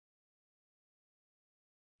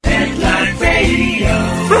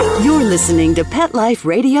You're listening to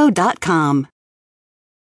PetLifeRadio.com.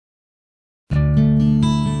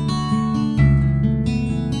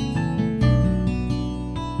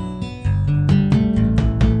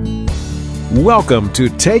 Welcome to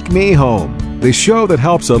Take Me Home, the show that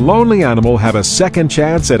helps a lonely animal have a second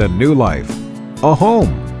chance at a new life. A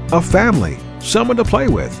home, a family, someone to play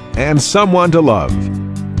with, and someone to love.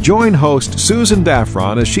 Join host Susan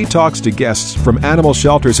Daffron as she talks to guests from animal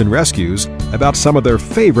shelters and rescues about some of their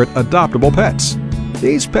favorite adoptable pets.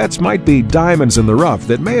 These pets might be diamonds in the rough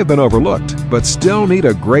that may have been overlooked, but still need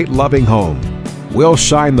a great loving home. We'll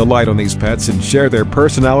shine the light on these pets and share their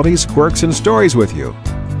personalities, quirks, and stories with you.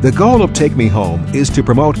 The goal of Take Me Home is to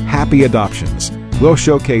promote happy adoptions. We'll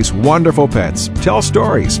showcase wonderful pets, tell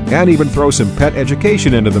stories, and even throw some pet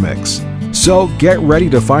education into the mix. So get ready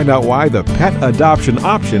to find out why the pet adoption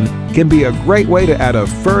option can be a great way to add a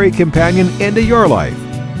furry companion into your life.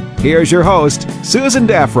 Here's your host, Susan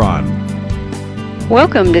Daffron.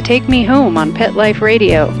 Welcome to Take Me Home on Pet Life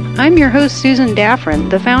Radio. I'm your host, Susan Daffron,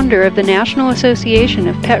 the founder of the National Association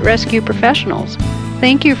of Pet Rescue Professionals.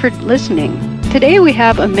 Thank you for listening. Today we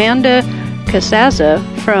have Amanda Casazza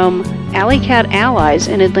from Alley Cat Allies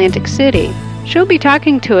in Atlantic City. She'll be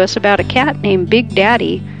talking to us about a cat named Big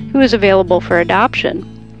Daddy who is available for adoption.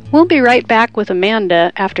 We'll be right back with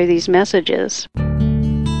Amanda after these messages.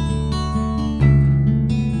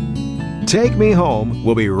 Take Me Home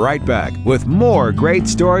will be right back with more great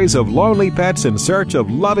stories of lonely pets in search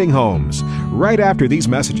of loving homes right after these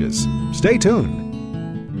messages. Stay tuned.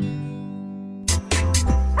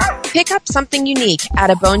 Pick up something unique at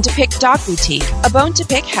A Bone to Pick Dog Boutique. A Bone to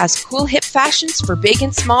Pick has cool hip fashions for big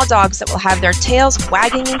and small dogs that will have their tails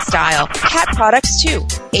wagging in style. Cat products too.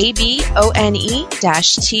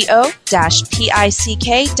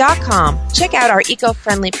 abone-to-pick.com. Check out our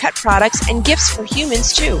eco-friendly pet products and gifts for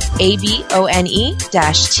humans too.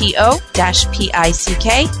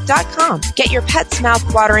 abone-to-pick.com. Get your pet's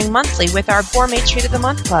mouth watering monthly with our Gourmet Treat of the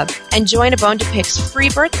Month Club and join A Bone to Pick's free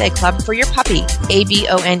birthday club for your puppy.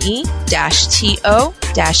 abone-to-pick.com.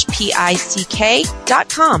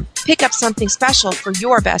 Pick up something special for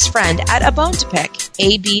your best friend at A Bone to Pick.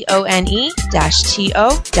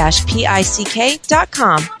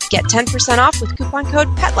 abone-to-pick.com. Get 10% off with coupon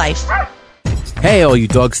code PETLIFE. Hey, all you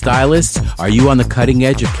dog stylists, are you on the cutting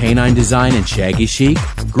edge of canine design and shaggy chic?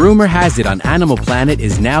 Groomer Has It on Animal Planet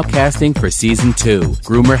is now casting for Season 2.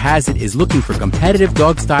 Groomer Has It is looking for competitive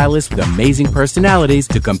dog stylists with amazing personalities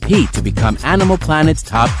to compete to become Animal Planet's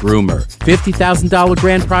top groomer. $50,000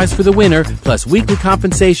 grand prize for the winner, plus weekly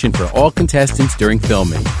compensation for all contestants during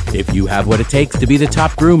filming. If you have what it takes to be the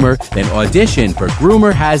top groomer, then audition for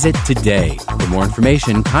Groomer Has It today. For more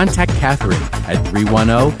information, contact Catherine at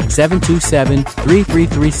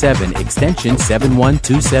 310-727-3337 extension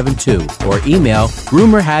 71272 or email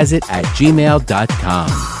groomerhasit@gmail.com.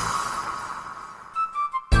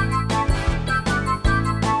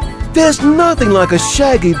 There's nothing like a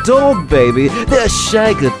shaggy dog, baby. They're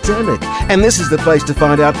shagadelic. And this is the place to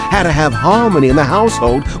find out how to have harmony in the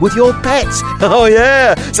household with your pets. Oh,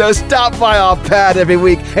 yeah. So stop by our pad every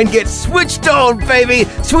week and get switched on, baby.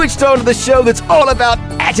 Switched on to the show that's all about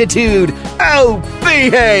attitude. Oh,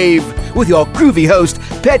 behave. With your groovy host,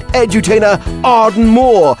 pet edutainer Arden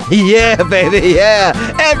Moore. Yeah, baby, yeah.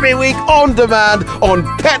 Every week on demand on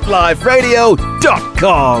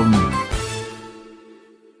PetLifeRadio.com.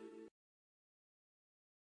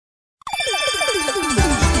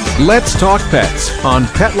 Let's Talk Pets on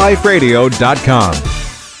PetLifeRadio.com.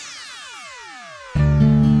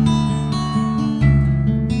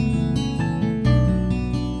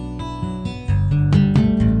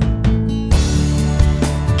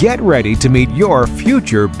 Get ready to meet your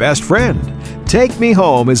future best friend. Take Me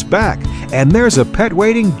Home is back, and there's a pet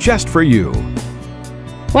waiting just for you.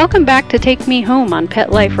 Welcome back to Take Me Home on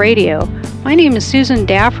Pet Life Radio. My name is Susan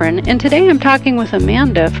Daffron, and today I'm talking with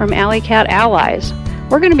Amanda from Alley Cat Allies.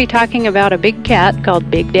 We're going to be talking about a big cat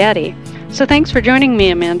called Big Daddy. So thanks for joining me,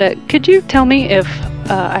 Amanda. Could you tell me if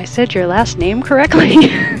I said your last name correctly?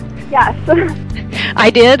 Yes. I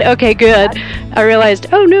did? Okay, good. I realized,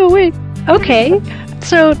 oh no, wait. Okay.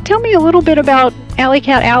 So tell me a little bit about Alley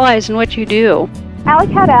Cat Allies and what you do.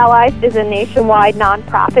 Alley Cat Allies is a nationwide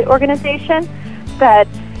nonprofit organization that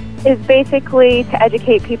is basically to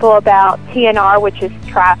educate people about TNR, which is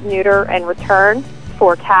trap, neuter, and return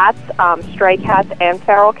for cats, stray cats and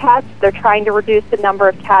feral cats. They're trying to reduce the number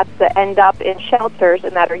of cats that end up in shelters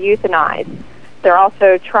and that are euthanized. They're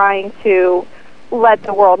also trying to let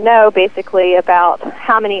the world know basically about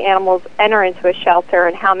how many animals enter into a shelter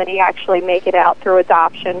and how many actually make it out through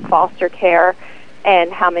adoption, foster care,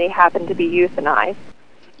 and how many happen to be euthanized.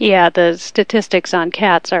 Yeah, the statistics on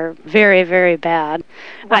cats are very, very bad.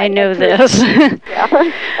 Right. I know this.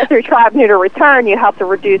 Yeah. And through trap, neuter, return, you help to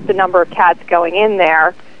reduce the number of cats going in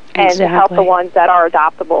there and to help the ones that are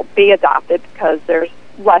adoptable be adopted, because there's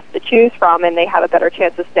less to choose from and they have a better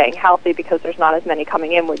chance of staying healthy because there's not as many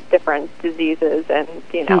coming in with different diseases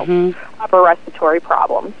and, upper respiratory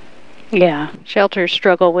problems. Yeah, shelters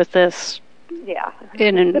struggle with this. Yeah,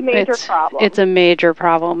 it's a major problem. It's a major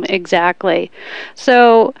problem, exactly.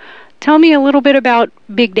 So tell me a little bit about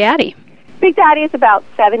Big Daddy. Big Daddy is about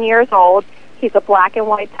 7 years old. He's a black and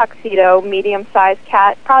white tuxedo, medium-sized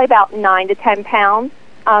cat, probably about 9 to 10 pounds.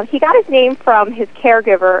 He got his name from his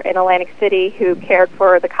caregiver in Atlantic City who cared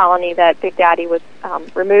for the colony that Big Daddy was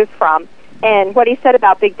removed from. And what he said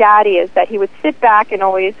about Big Daddy is that he would sit back and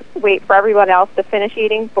always wait for everyone else to finish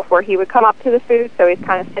eating before he would come up to the food, so he's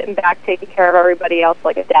kind of sitting back taking care of everybody else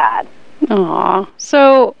like a dad. Aw.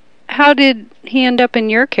 So how did he end up in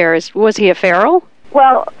your care? Was he a feral?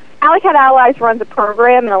 Well, Alley Cat Allies runs a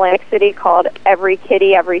program in Atlantic City called Every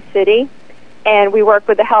Kitty, Every City. And we work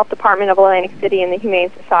with the Health Department of Atlantic City and the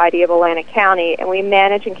Humane Society of Atlantic County, and we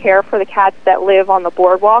manage and care for the cats that live on the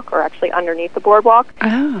boardwalk, or actually underneath the boardwalk.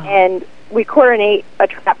 Oh. And we coordinate a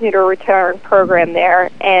trap, neuter, return program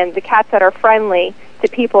there, and the cats that are friendly to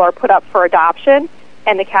people are put up for adoption,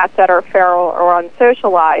 and the cats that are feral or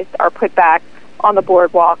unsocialized are put back on the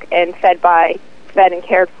boardwalk and fed and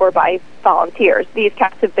cared for by volunteers. These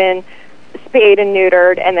cats have been spayed and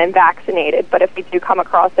neutered and then vaccinated, but if we do come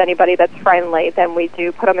across anybody that's friendly, then we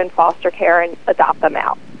do put them in foster care and adopt them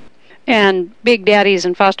out. And Big Daddy's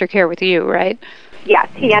in foster care with you, right? Yes,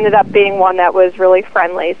 he ended up being one that was really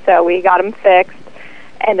friendly, so we got him fixed,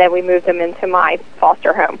 and then we moved him into my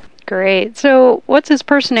foster home. Great. So what's his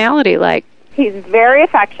personality like? He's very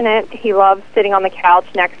affectionate. He loves sitting on the couch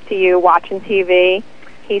next to you watching TV.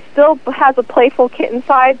 He still has a playful kitten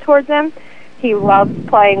side towards him. He loves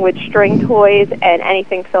playing with string toys and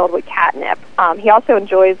anything filled with catnip. He also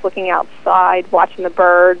enjoys looking outside, watching the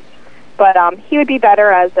birds, but he would be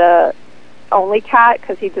better as a only cat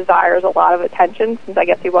because he desires a lot of attention, since I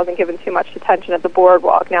guess he wasn't given too much attention at the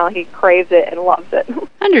boardwalk. Now he craves it and loves it.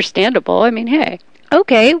 Understandable. I mean, hey.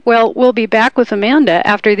 Okay, well, we'll be back with Amanda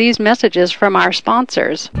after these messages from our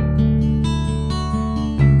sponsors.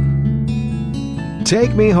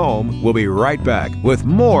 Take Me Home will be right back with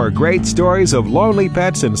more great stories of lonely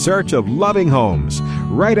pets in search of loving homes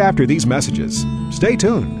right after these messages. Stay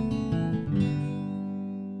tuned.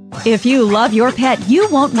 If you love your pet, you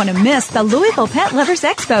won't want to miss the Louisville Pet Lovers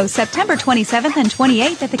Expo, September 27th and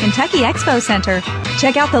 28th at the Kentucky Expo Center.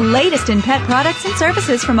 Check out the latest in pet products and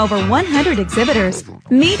services from over 100 exhibitors.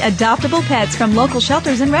 Meet adoptable pets from local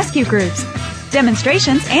shelters and rescue groups,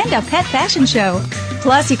 demonstrations, and a pet fashion show.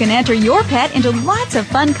 Plus, you can enter your pet into lots of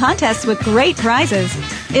fun contests with great prizes.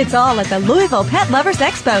 It's all at the Louisville Pet Lovers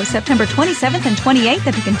Expo, September 27th and 28th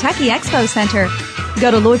at the Kentucky Expo Center.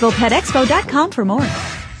 Go to LouisvillePetExpo.com for more.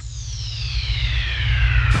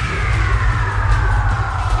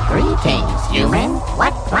 Greetings, human.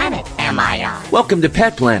 What planet am I on? Welcome to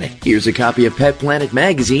Pet Planet. Here's a copy of Pet Planet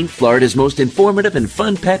magazine, Florida's most informative and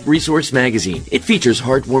fun pet resource magazine. It features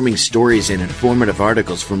heartwarming stories and informative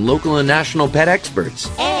articles from local and national pet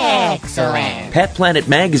experts. Excellent. Pet Planet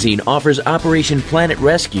magazine offers Operation Planet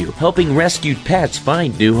Rescue, helping rescued pets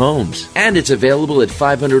find new homes. And it's available at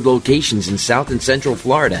 500 locations in South and Central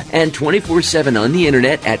Florida and 24/7 on the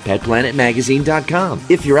internet at PetPlanetMagazine.com.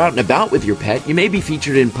 If you're out and about with your pet, you may be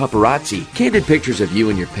featured in Paparazzi, candid pictures of you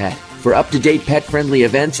and your pet. For up-to-date pet-friendly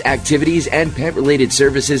events, activities, and pet-related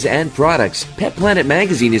services and products, Pet Planet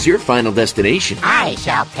Magazine is your final destination. I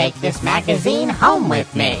shall take this magazine home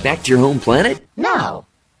with me. Back to your home planet? No,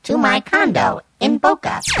 to my condo in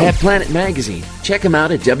Boca. Pet Planet Magazine. Check them out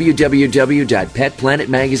at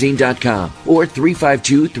www.petplanetmagazine.com or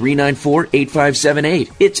 352-394-8578.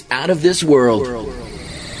 It's out of this world.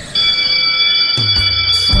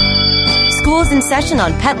 School's in session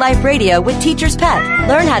on Pet Life Radio with Teacher's Pet.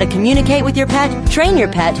 Learn how to communicate with your pet, train your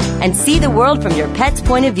pet, and see the world from your pet's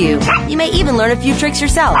point of view. You may even learn a few tricks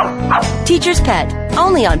yourself. Teacher's Pet,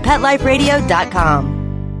 only on PetLifeRadio.com.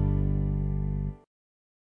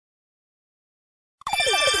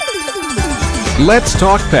 Let's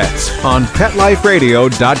Talk Pets on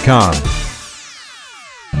PetLifeRadio.com.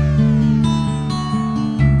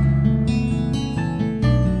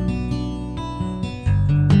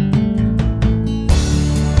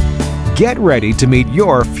 Get ready to meet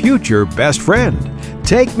your future best friend.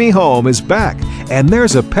 Take Me Home is back, and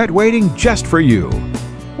there's a pet waiting just for you.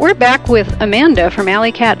 We're back with Amanda from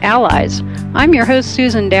Alley Cat Allies. I'm your host,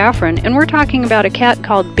 Susan Daffron, and we're talking about a cat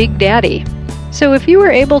called Big Daddy. So if you were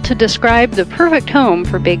able to describe the perfect home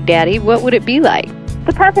for Big Daddy, what would it be like?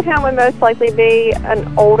 The perfect home would most likely be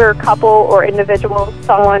an older couple or individual,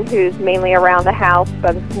 someone who's mainly around the house,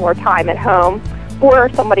 spends more time at home, or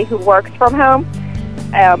somebody who works from home.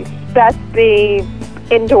 Best be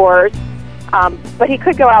indoors, but he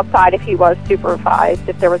could go outside if he was supervised,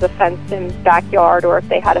 if there was a fenced-in backyard or if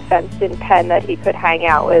they had a fenced-in pen that he could hang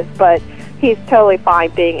out with, but he's totally fine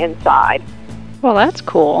being inside. Well, that's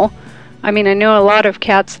cool. I mean, I know a lot of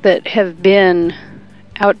cats that have been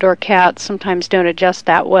outdoor cats sometimes don't adjust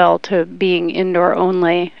that well to being indoor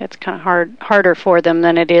only. It's kind of harder for them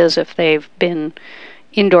than it is if they've been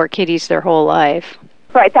indoor kitties their whole life.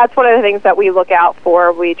 Right, that's one of the things that we look out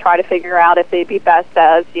for. We try to figure out if they'd be best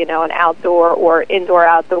as, an outdoor or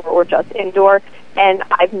indoor-outdoor or just indoor. And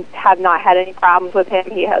I have not had any problems with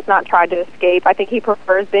him. He has not tried to escape. I think he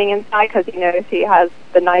prefers being inside because he knows he has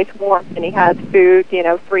the nice warmth and he has food,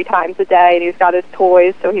 3 times a day, and he's got his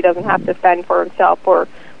toys, so he doesn't have to fend for himself or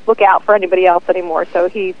look out for anybody else anymore. So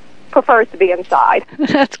he prefers to be inside.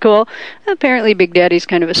 That's cool. Apparently Big Daddy's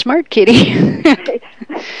kind of a smart kitty.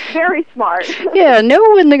 Very smart. Yeah, know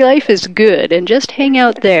when the life is good and just hang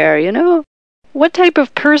out there, What type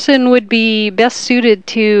of person would be best suited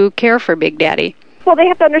to care for Big Daddy? Well, they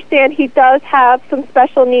have to understand he does have some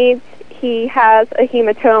special needs. He has a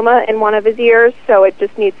hematoma in one of his ears, so it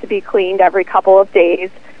just needs to be cleaned every couple of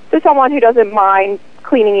days. So someone who doesn't mind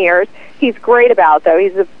cleaning ears. He's great about it, though.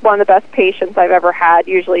 He's one of the best patients I've ever had.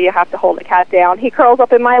 Usually you have to hold a cat down. He curls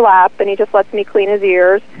up in my lap, and he just lets me clean his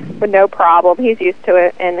ears with no problem. He's used to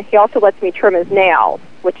it, and he also lets me trim his nails,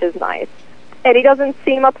 which is nice. And he doesn't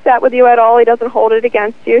seem upset with you at all. He doesn't hold it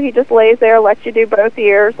against you. He just lays there, lets you do both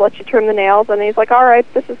ears, lets you trim the nails, and he's like, all right,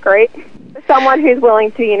 this is great. Someone who's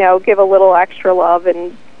willing to, give a little extra love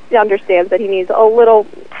and understands that he needs a little,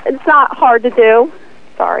 it's not hard to do.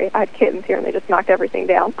 Sorry, I had kittens here, and they just knocked everything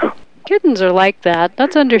down. Kittens are like that.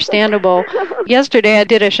 That's understandable. Yesterday I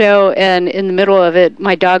did a show, and in the middle of it,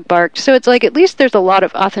 my dog barked. So it's like, at least there's a lot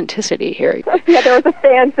of authenticity here. Yeah, there was a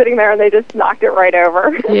fan sitting there, and they just knocked it right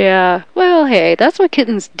over. Yeah. Well, hey, that's what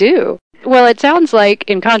kittens do. Well, it sounds like,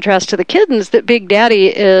 in contrast to the kittens, that Big Daddy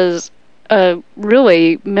is a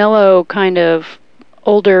really mellow, kind of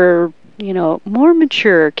older, more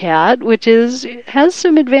mature cat, which has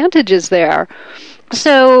some advantages there.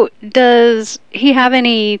 So does he have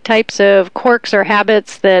any types of quirks or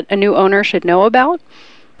habits that a new owner should know about?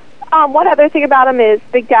 One other thing about him is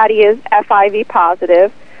Big Daddy is FIV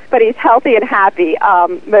positive, but he's healthy and happy.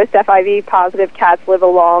 Most FIV positive cats live a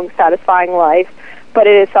long, satisfying life, but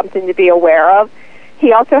it is something to be aware of.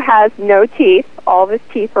 He also has no teeth. All of his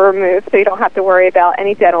teeth are removed, so you don't have to worry about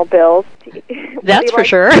any dental bills. That's for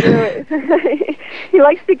sure. He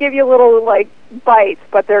likes to give you little, bites,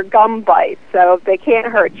 but they're gum bites, so they can't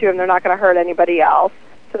hurt you, and they're not going to hurt anybody else.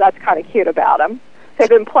 So that's kind of cute about him. So I've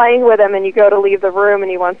been playing with him, and you go to leave the room, and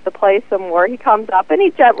he wants to play some more. He comes up, and he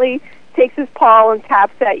gently takes his paw and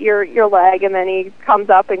taps at your leg, and then he comes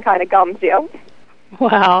up and kind of gums you.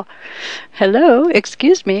 Wow. Hello,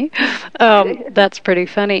 excuse me. That's pretty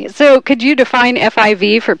funny. So could you define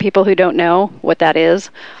FIV for people who don't know what that is?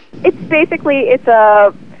 It's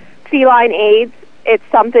a feline AIDS. It's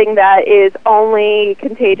something that is only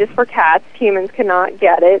contagious for cats. Humans cannot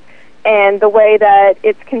get it. And the way that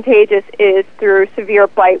it's contagious is through severe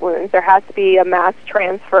bite wounds. There has to be a mass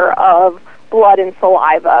transfer of blood and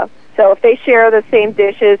saliva. So if they share the same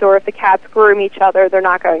dishes or if the cats groom each other, they're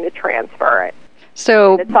not going to transfer it.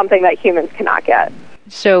 So it's something that humans cannot get.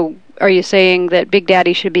 So are you saying that Big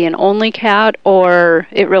Daddy should be an only cat, or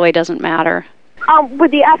it really doesn't matter?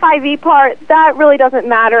 With the FIV part, that really doesn't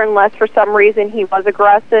matter unless for some reason he was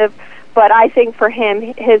aggressive. But I think for him,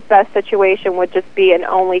 his best situation would just be an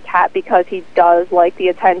only cat because he does like the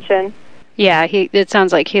attention. Yeah, it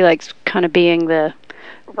sounds like he likes kind of being the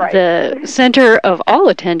center of all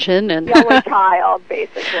attention. And the only child,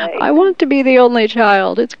 basically. I want to be the only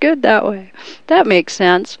child. It's good that way. That makes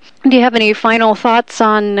sense. Do you have any final thoughts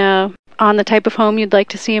on the type of home you'd like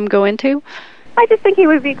to see him go into? I just think he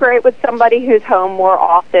would be great with somebody who's home more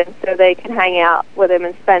often so they can hang out with him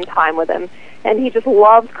and spend time with him. And he just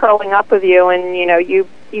loves curling up with you, and,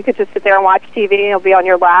 you could just sit there and watch TV, and he'll be on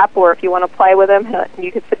your lap, or if you want to play with him,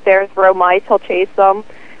 you could sit there and throw mice, he'll chase them.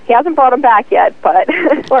 He hasn't brought them back yet, but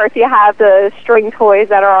or if you have the string toys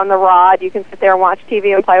that are on the rod, you can sit there and watch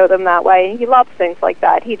TV and play with him that way. He loves things like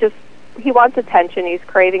that. He wants attention. He's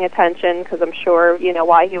craving attention because I'm sure,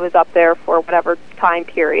 why he was up there for whatever time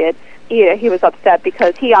period. He was upset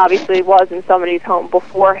because he obviously was in somebody's home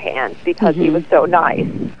beforehand because he was so nice.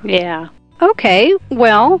 Yeah. Okay,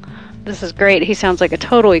 well, This is great. He sounds like a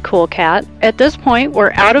totally cool cat. At this point,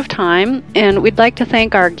 we're out of time, and we'd like to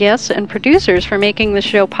thank our guests and producers for making the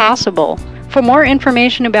show possible. For more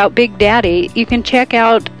information about Big Daddy, you can check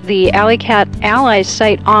out the Alley Cat Allies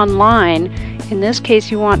site online. In this case,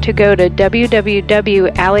 you want to go to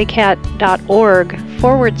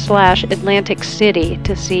www.alleycat.org/Atlantic City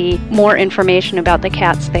to see more information about the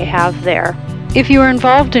cats they have there. If you are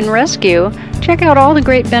involved in rescue, check out all the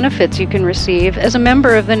great benefits you can receive as a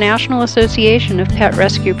member of the National Association of Pet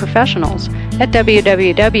Rescue Professionals at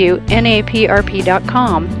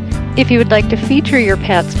www.naprp.com. If you would like to feature your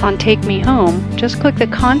pets on Take Me Home, just click the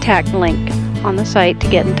contact link on the site to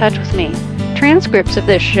get in touch with me. Transcripts of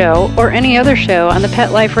this show or any other show on the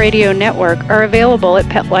Pet Life Radio Network are available at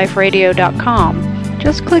PetLifeRadio.com.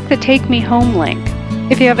 Just click the Take Me Home link.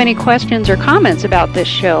 If you have any questions or comments about this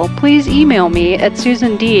show, please email me at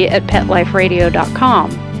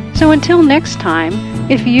susand@PetLifeRadio.com. So until next time,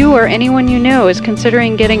 if you or anyone you know is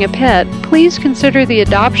considering getting a pet, please consider the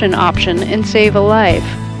adoption option and save a life.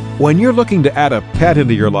 When you're looking to add a pet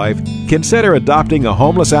into your life, consider adopting a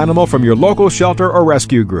homeless animal from your local shelter or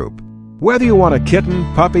rescue group. Whether you want a kitten,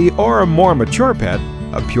 puppy, or a more mature pet,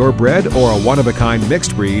 a purebred or a one-of-a-kind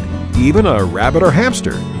mixed breed, even a rabbit or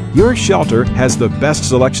hamster, your shelter has the best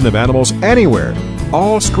selection of animals anywhere,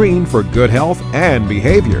 all screened for good health and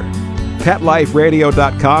behavior.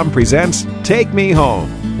 PetLifeRadio.com presents Take Me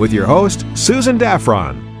Home with your host, Susan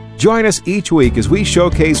Daffron. Join us each week as we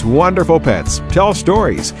showcase wonderful pets, tell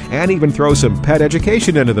stories, and even throw some pet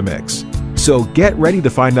education into the mix. So get ready to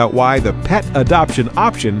find out why the pet adoption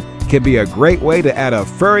option can be a great way to add a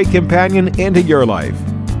furry companion into your life.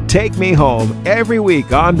 Take Me Home every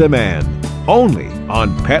week on demand, only on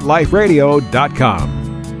PetLifeRadio.com.